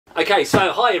Okay,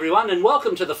 so hi everyone and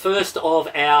welcome to the first of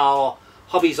our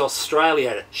Hobbies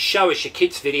Australia Show Us Your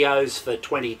Kits videos for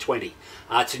 2020.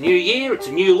 It's a new year, it's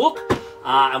a new look,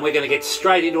 and we're going to get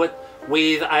straight into it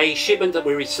with a shipment that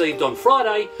we received on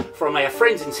Friday from our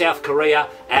friends in South Korea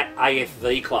at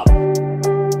AFV Club.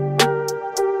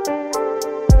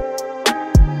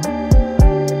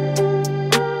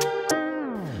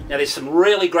 Now there's some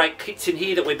really great kits in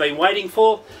here that we've been waiting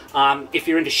for. If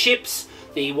you're into ships,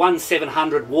 the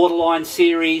 1700 Waterline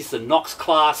series, the KNOX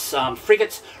class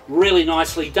frigates, really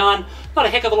nicely done. Not a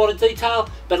heck of a lot of detail,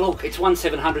 but look, it's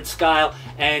 1700 scale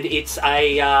and it's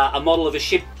a model of a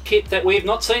ship kit that we've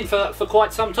not seen for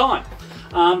quite some time.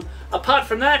 Apart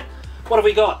from that, what have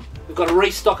we got? We've got a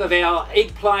restock of our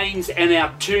egg planes and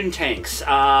our toon tanks.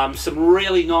 Some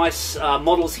really nice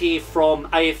models here from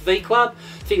AFV Club.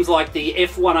 Things like the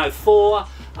F104,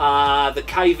 the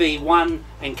KV1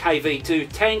 and KV2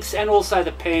 tanks, and also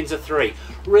the Panzer III.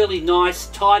 Really nice,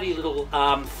 tidy little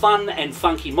fun and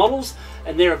funky models,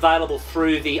 and they're available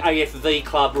through the AFV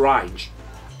Club range.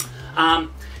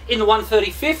 In the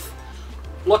 135th,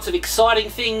 lots of exciting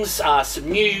things, some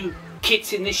new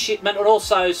kits in this shipment, and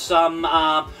also some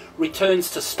returns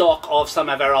to stock of some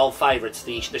of our old favourites.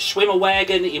 The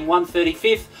SCHWIMMWAGEN in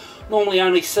 135th, normally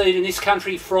only seen in this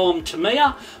country from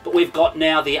Tamiya, but we've got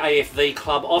now the AFV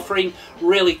Club offering.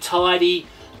 Really tidy,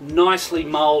 nicely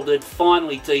moulded,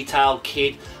 finely detailed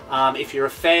kit. If you're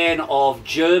a fan of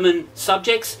German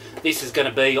subjects, this is going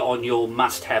to be on your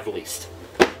must-have list.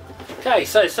 Okay,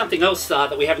 so something else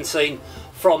that we haven't seen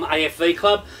from AFV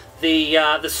Club, the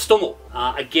Stummel.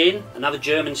 Again, another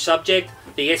German subject,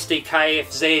 the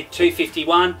SDKFZ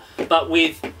 251, but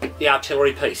with the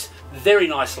artillery piece. Very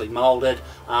nicely moulded,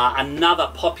 another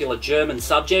popular German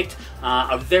subject,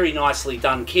 a very nicely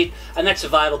done kit, and that's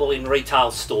available in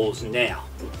retail stores now.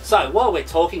 So while we're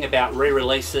talking about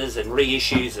re-releases and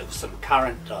reissues of some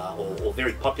current or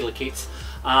very popular kits,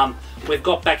 we've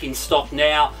got back in stock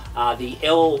now the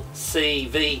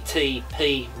LCVTP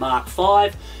Mark V,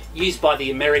 used by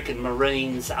the American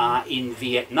Marines in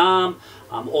Vietnam,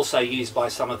 also used by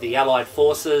some of the Allied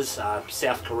forces,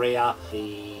 South Korea,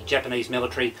 the Japanese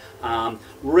military.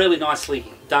 Really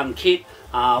nicely done kit,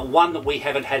 one that we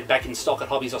haven't had back in stock at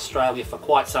Hobbies Australia for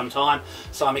quite some time,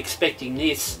 so I'm expecting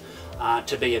this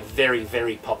to be a very,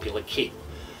 very popular kit.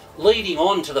 Leading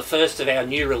on to the first of our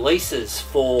new releases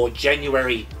for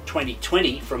January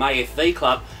 2020 from AFV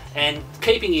Club, and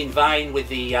keeping in vein with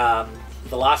the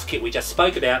last kit we just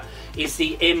spoke about, is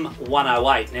the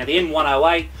M108. Now the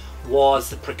M108 was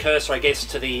the precursor, I guess,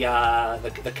 to the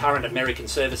current American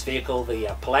service vehicle,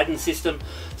 the Paladin system.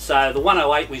 So the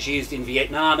 108 was used in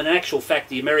Vietnam, and in actual fact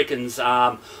the Americans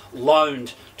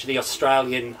loaned to the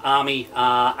Australian Army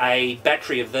a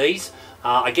battery of these,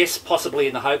 I guess possibly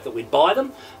in the hope that we'd buy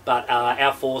them, but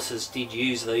our forces did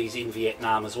use these in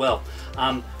Vietnam as well.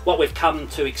 What we've come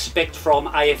to expect from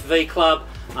AFV Club,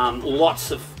 lots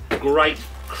of great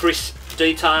crisp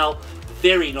detail,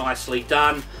 very nicely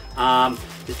done.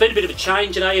 There's been a bit of a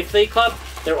change at AFV Club.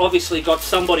 They've obviously got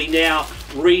somebody now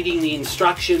reading the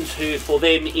instructions who, for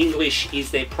them, English is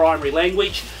their primary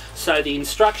language. So the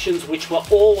instructions, which were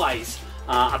always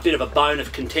a bit of a bone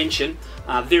of contention,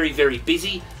 very, very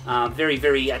busy, very,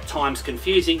 very at times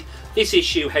confusing, this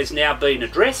issue has now been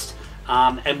addressed,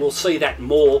 and we'll see that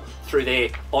more through their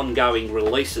ongoing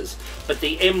releases. But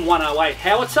the M108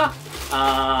 howitzer,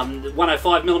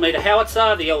 105mm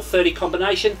howitzer, the L30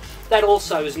 combination, that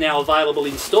also is now available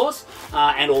in stores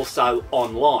and also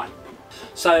online.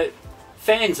 So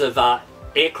fans of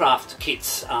aircraft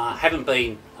kits haven't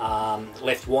been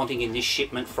left wanting in this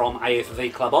shipment from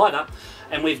AFV Club either,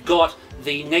 and we've got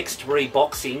the next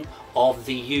reboxing of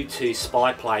the U2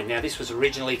 spy plane. Now this was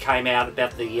originally came out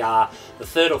about the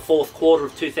third or fourth quarter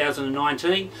of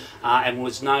 2019 and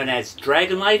was known as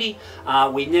Dragon Lady.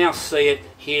 We now see it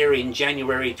here in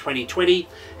January 2020,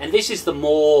 and this is the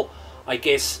more, I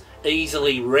guess,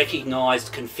 easily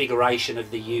recognised configuration of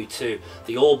the U2.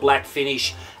 The all-black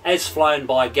finish, as flown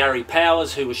by Gary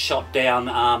Powers, who was shot down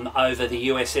over the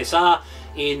USSR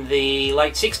in the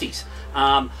late 60s.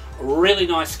 Really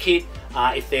nice kit.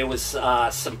 If there was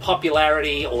some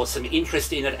popularity or some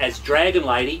interest in it as Dragon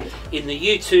Lady, in the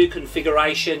U2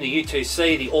 configuration, the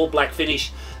U2C, the all-black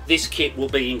finish, this kit will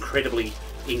be incredibly,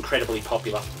 incredibly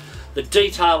popular. The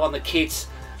detail on the kits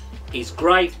is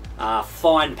great.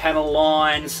 Fine panel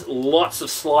lines, lots of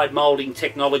slide moulding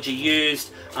technology used.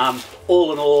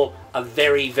 All in all, a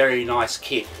very, very nice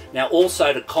kit. Now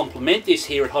also to complement this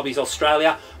here at Hobbies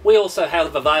Australia, we also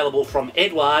have available from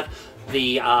Edward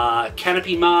the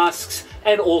canopy masks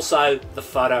and also the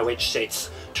photo etch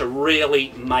sets to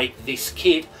really make this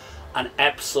kit an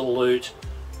absolute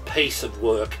piece of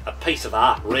work, a piece of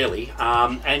art really,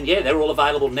 and yeah, they're all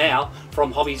available now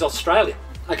from Hobbies Australia.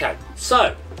 Okay,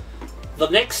 so the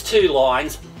next two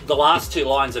lines, the last two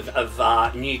lines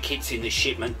of new kits in this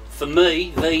shipment, for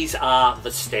me, these are the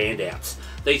standouts.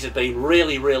 These have been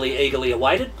really, really eagerly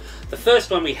awaited. The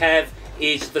first one we have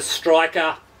is the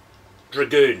STRYKER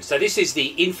DRAGOON. So this is the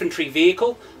infantry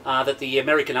vehicle that the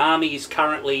American Army is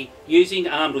currently using,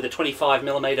 armed with a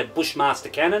 25mm Bushmaster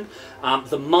cannon.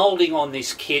 The moulding on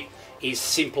this kit is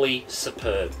simply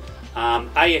superb.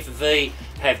 AFV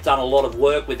have done a lot of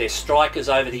work with their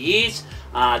Strykers over the years.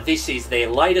 This is their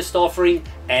latest offering,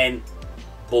 and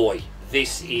boy,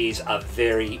 this is a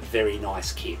very, very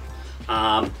nice kit.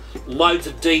 Loads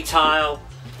of detail,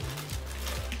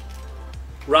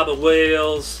 rubber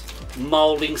wheels,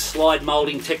 moulding, slide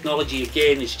moulding technology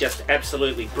again is just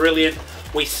absolutely brilliant.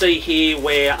 We see here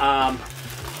where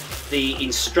the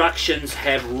instructions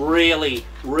have really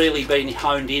been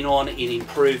honed in on in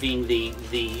improving the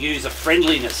user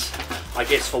friendliness, I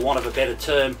guess for want of a better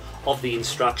term, of the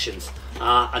instructions.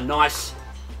 A nice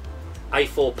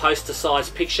A4 poster size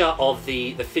picture of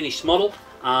the finished model.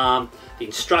 The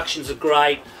instructions are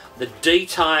great. The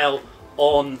detail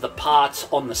on the parts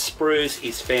on the sprues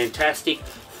is fantastic.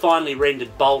 Finely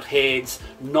rendered bolt heads,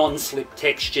 non-slip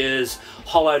textures,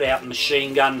 hollowed out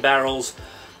machine gun barrels,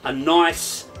 a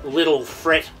nice little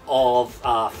fret of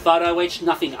photo etch,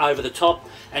 nothing over the top,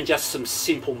 and just some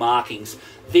simple markings.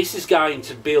 This is going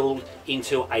to build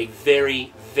into a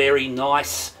very, very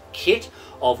nice kit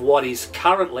of what is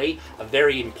currently a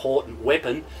very important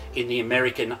weapon in the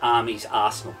American Army's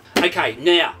arsenal. Okay,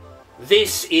 now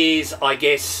this is, I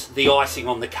guess, the icing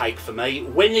on the cake for me.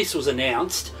 When this was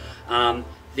announced,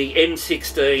 the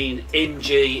M16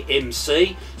 MG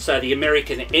MC, so the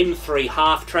American M3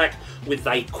 half-track with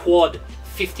a quad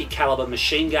 50 caliber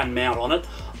machine gun mount on it,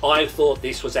 I thought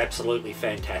this was absolutely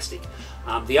fantastic.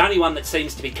 The only one that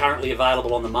seems to be currently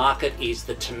available on the market is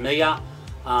the Tamiya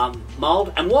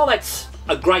mould, and while that's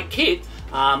a great kit,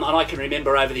 and I can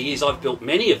remember over the years I've built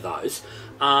many of those,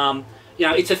 you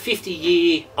know, it's a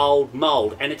 50-year-old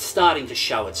mould and it's starting to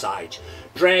show its age.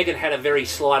 Dragon had a very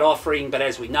slight offering, but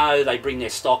as we know, they bring their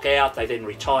stock out, they then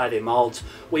retire their moulds.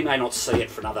 We may not see it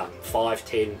for another 5,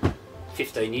 10,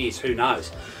 15 years, who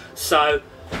knows. So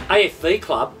AFV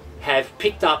Club have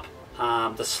picked up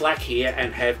the slack here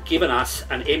and have given us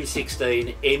an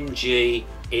M16 MG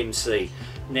MC.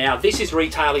 Now this is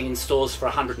retailing in stores for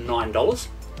 $109.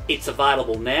 It's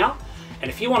available now, and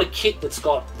if you want a kit that's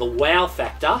got the wow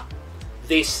factor,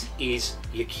 this is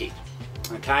your kit.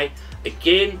 Okay,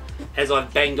 again, as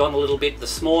I've banged on a little bit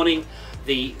this morning,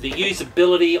 the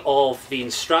usability of the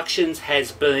instructions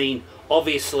has been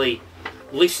obviously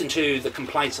listened to the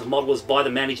complaints of modelers by the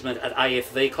management at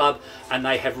AFV Club, and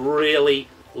they have really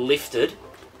lifted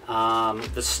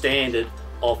the standard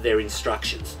of their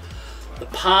instructions. The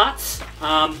parts,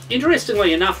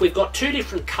 interestingly enough, we've got two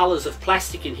different colours of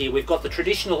plastic in here. We've got the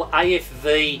traditional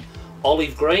AFV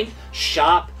olive green,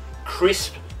 sharp,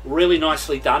 crisp, really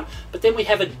nicely done, but then we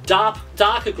have a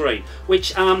darker green,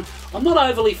 which I'm not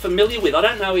overly familiar with. I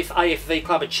don't know if AFV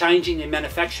Club are changing their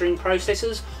manufacturing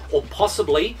processes, or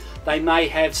possibly they may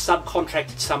have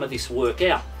subcontracted some of this work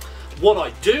out. What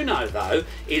I do know though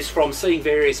is from seeing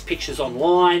various pictures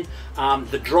online,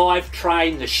 the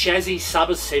drivetrain, the chassis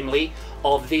sub-assembly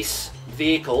of this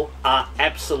vehicle are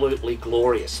absolutely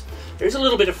glorious. There is a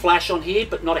little bit of flash on here,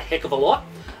 but not a heck of a lot,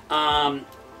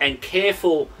 and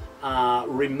careful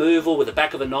removal with the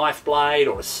back of a knife blade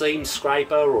or a seam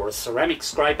scraper or a ceramic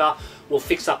scraper will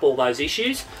fix up all those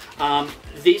issues.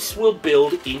 This will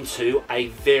build into a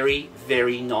very,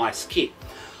 very nice kit.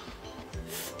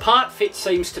 Part fit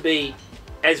seems to be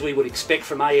as we would expect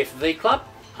from AFV Club.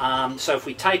 So if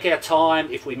we take our time,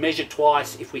 if we measure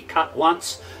twice, if we cut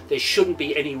once, there shouldn't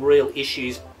be any real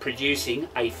issues producing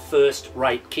a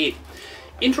first-rate kit.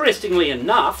 Interestingly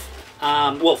enough,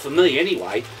 well for me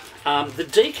anyway, the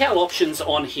decal options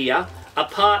on here,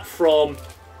 apart from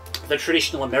the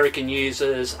traditional American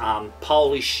users,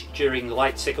 Polish during the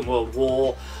late Second World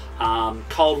War,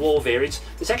 Cold War variants,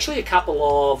 there's actually a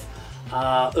couple of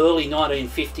early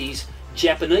 1950s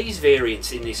Japanese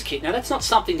variants in this kit. Now that's not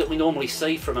something that we normally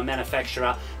see from a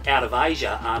manufacturer out of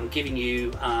Asia, giving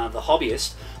you, the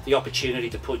hobbyist, the opportunity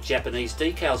to put Japanese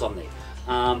decals on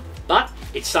there. But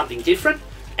it's something different,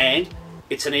 and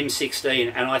it's an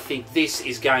M16, and I think this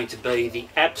is going to be the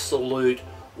absolute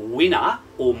winner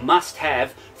or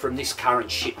must-have from this current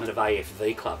shipment of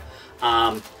AFV Club.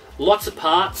 Lots of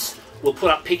parts. We'll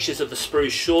put up pictures of the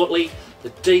sprues shortly. The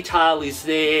detail is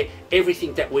there.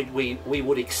 Everything that we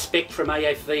would expect from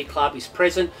AFV Club is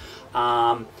present.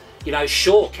 You know,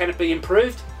 sure, can it be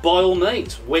improved? by all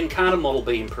means, when can't a model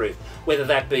be improved? Whether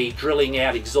that be drilling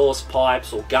out exhaust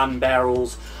pipes or gun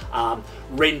barrels,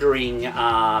 rendering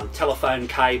telephone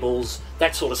cables,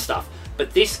 that sort of stuff.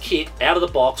 But this kit, out of the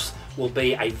box, will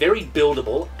be a very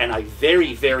buildable and a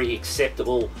very, very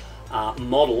acceptable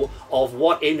model of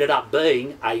what ended up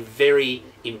being a very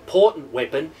important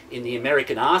weapon in the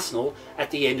American arsenal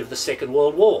at the end of the Second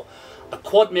World War. A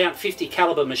quad mount 50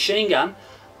 caliber machine gun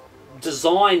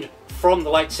designed from the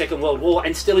late Second World War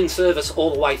and still in service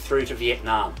all the way through to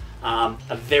Vietnam.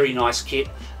 A very nice kit,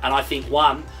 and I think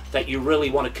one that you really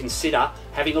want to consider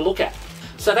having a look at.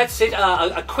 So that's it,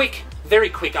 a quick, very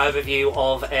quick overview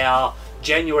of our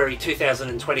January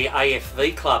 2020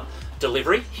 AFV Club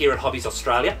delivery here at Hobbies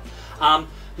Australia.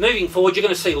 Moving forward, you're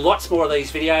going to see lots more of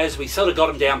these videos. We sort of got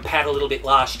them down pat a little bit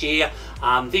last year.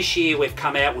 This year we've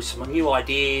come out with some new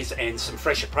ideas and some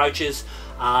fresh approaches.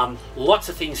 Lots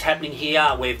of things happening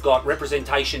here. We've got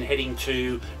representation heading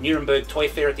to Nuremberg Toy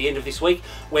Fair at the end of this week,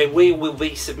 where we will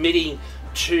be submitting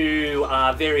to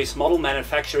various model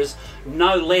manufacturers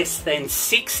no less than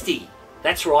 60,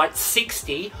 that's right,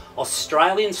 60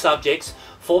 Australian subjects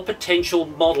for potential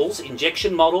models,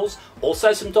 injection models,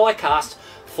 also some die cast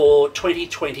for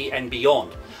 2020 and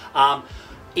beyond.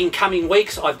 In coming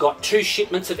weeks, I've got 2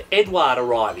 shipments of Eduard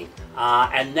arriving,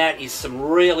 and that is some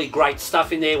really great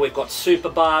stuff in there. We've got Super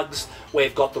Bugs,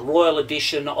 we've got the Royal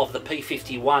Edition of the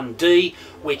P51D,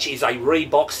 which is a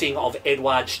reboxing of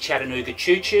Eduard's Chattanooga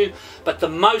Choo Choo. But the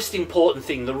most important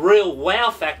thing, the real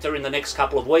wow factor in the next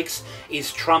couple of weeks,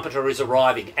 is Trumpeter is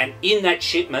arriving, and in that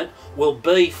shipment will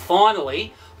be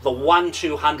finally the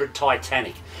 1/200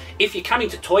 Titanic. If you're coming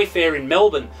to Toy Fair in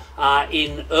Melbourne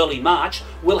in early March,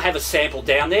 we'll have a sample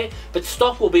down there, but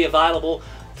stock will be available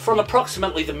from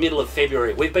approximately the middle of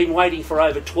February. We've been waiting for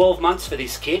over 12 months for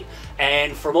this kit,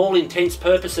 and from all intents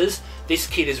purposes, this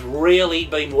kit has really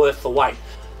been worth the wait.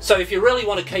 So if you really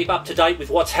want to keep up to date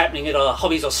with what's happening at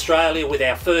Hobbies Australia with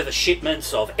our further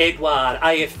shipments of Eduard,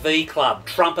 AFV Club,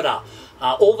 Trumpeter,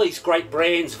 all these great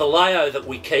brands, Vallejo that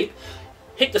we keep,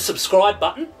 hit the subscribe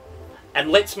button, and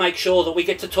let's make sure that we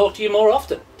get to talk to you more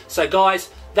often. So guys,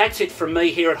 that's it from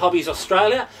me here at Hobbies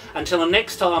Australia. Until the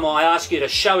next time I ask you to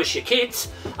show us your kits,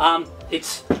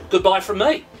 it's goodbye from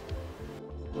me.